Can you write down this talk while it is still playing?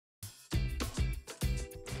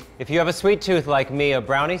If you have a sweet tooth like me, a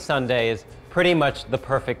brownie sundae is pretty much the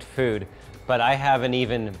perfect food. But I have an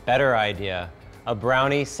even better idea, a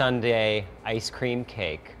brownie sundae ice cream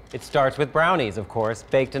cake. It starts with brownies, of course,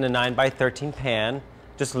 baked in a 9x13 pan.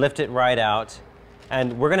 Just lift it right out.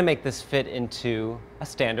 And we're gonna make this fit into a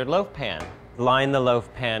standard loaf pan. Line the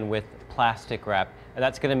loaf pan with plastic wrap, and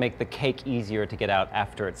that's gonna make the cake easier to get out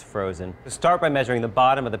after it's frozen. Start by measuring the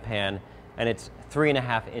bottom of the pan, and it's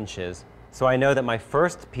 3.5 inches. So I know that my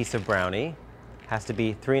first piece of brownie has to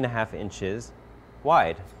be 3.5 inches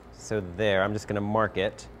wide. So there, I'm just gonna mark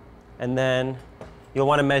it. And then you'll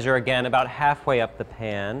wanna measure again about halfway up the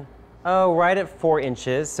pan. Oh, right at 4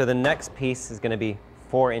 inches. So the next piece is gonna be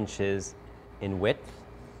 4 inches in width.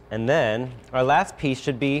 And then our last piece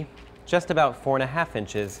should be just about 4.5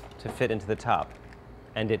 inches to fit into the top.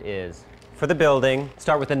 And it is. For the building,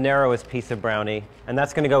 start with the narrowest piece of brownie, and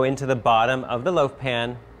that's gonna go into the bottom of the loaf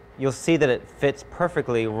pan. You'll see that it fits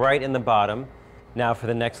perfectly right in the bottom. Now for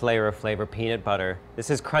the next layer of flavor, peanut butter.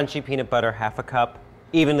 This is crunchy peanut butter, 1/2 cup,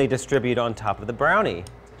 evenly distribute on top of the brownie.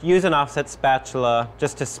 Use an offset spatula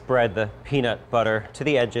just to spread the peanut butter to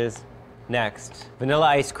the edges. Next, vanilla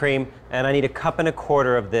ice cream, and I need 1.25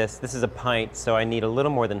 cups of this. This is a pint, so I need a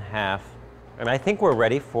little more than half. And I think we're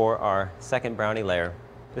ready for our second brownie layer.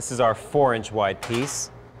 This is our 4-inch wide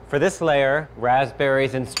piece. For this layer,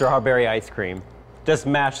 raspberries and strawberry ice cream. Just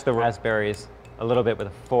mash the raspberries a little bit with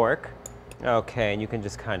a fork. Okay, and you can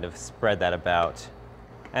just kind of spread that about.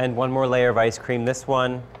 And one more layer of ice cream. This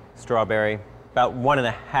one, strawberry, about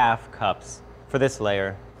 1.5 cups for this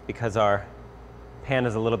layer because our pan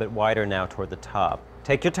is a little bit wider now toward the top.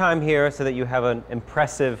 Take your time here so that you have an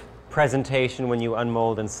impressive presentation when you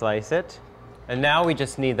unmold and slice it. And now we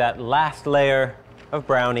just need that last layer of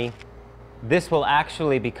brownie. This will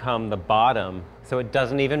actually become the bottom, so it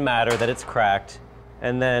doesn't even matter that it's cracked.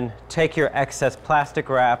 And then take your excess plastic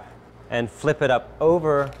wrap and flip it up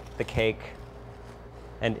over the cake.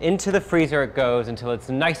 And into the freezer it goes until it's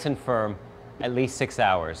nice and firm, at least 6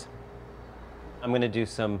 hours. I'm gonna do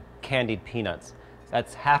some candied peanuts.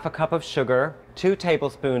 That's 1/2 cup of sugar, 2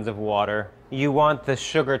 tablespoons of water. You want the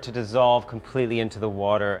sugar to dissolve completely into the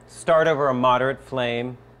water. Start over a moderate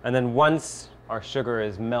flame, and then once our sugar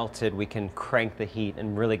is melted, we can crank the heat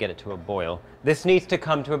and really get it to a boil. This needs to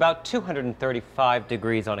come to about 235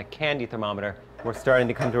 degrees on a candy thermometer. We're starting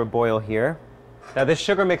to come to a boil here. Now this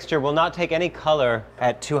sugar mixture will not take any color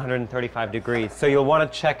at 235 degrees, so you'll want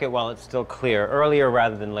to check it while it's still clear. Earlier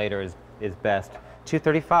rather than later is best.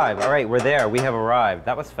 235, all right, we're there, we have arrived.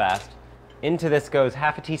 That was fast. Into this goes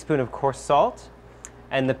 1/2 teaspoon of coarse salt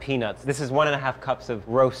and the peanuts. This is 1.5 cups of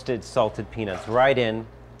roasted salted peanuts right in.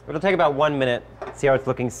 It'll take about 1 minute. See how it's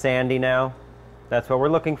looking sandy now? That's what we're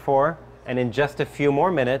looking for. And in just a few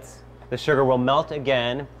more minutes, the sugar will melt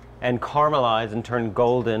again and caramelize and turn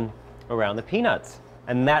golden around the peanuts.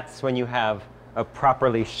 And that's when you have a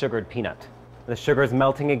properly sugared peanut. The sugar is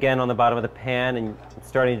melting again on the bottom of the pan, and it's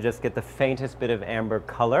starting to just get the faintest bit of amber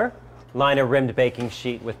color. Line a rimmed baking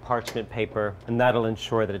sheet with parchment paper, and that'll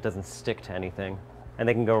ensure that it doesn't stick to anything. And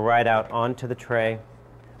they can go right out onto the tray.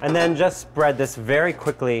 And then just spread this very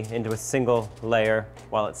quickly into a single layer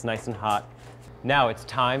while it's nice and hot. Now it's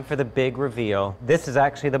time for the big reveal. This is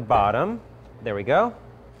actually the bottom. There we go.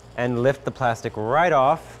 And lift the plastic right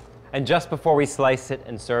off. And just before we slice it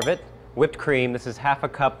and serve it, whipped cream. This is 1/2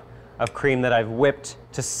 cup of cream that I've whipped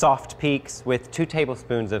to soft peaks with 2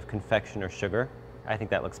 tablespoons of confectioner sugar. I think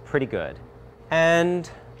that looks pretty good. And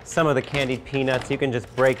some of the candied peanuts. You can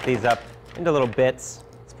just break these up into little bits,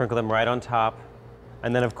 sprinkle them right on top.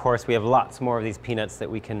 And then of course we have lots more of these peanuts that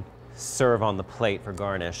we can serve on the plate for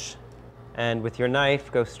garnish. And with your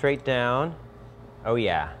knife, go straight down. Oh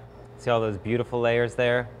yeah, see all those beautiful layers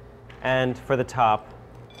there? And for the top,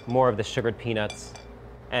 more of the sugared peanuts.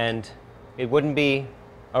 And it wouldn't be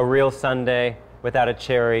a real sundae without a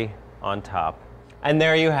cherry on top. And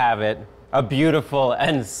there you have it, a beautiful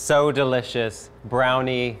and so delicious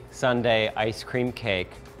brownie sundae ice cream cake,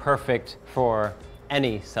 perfect for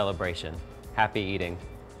any celebration. Happy eating.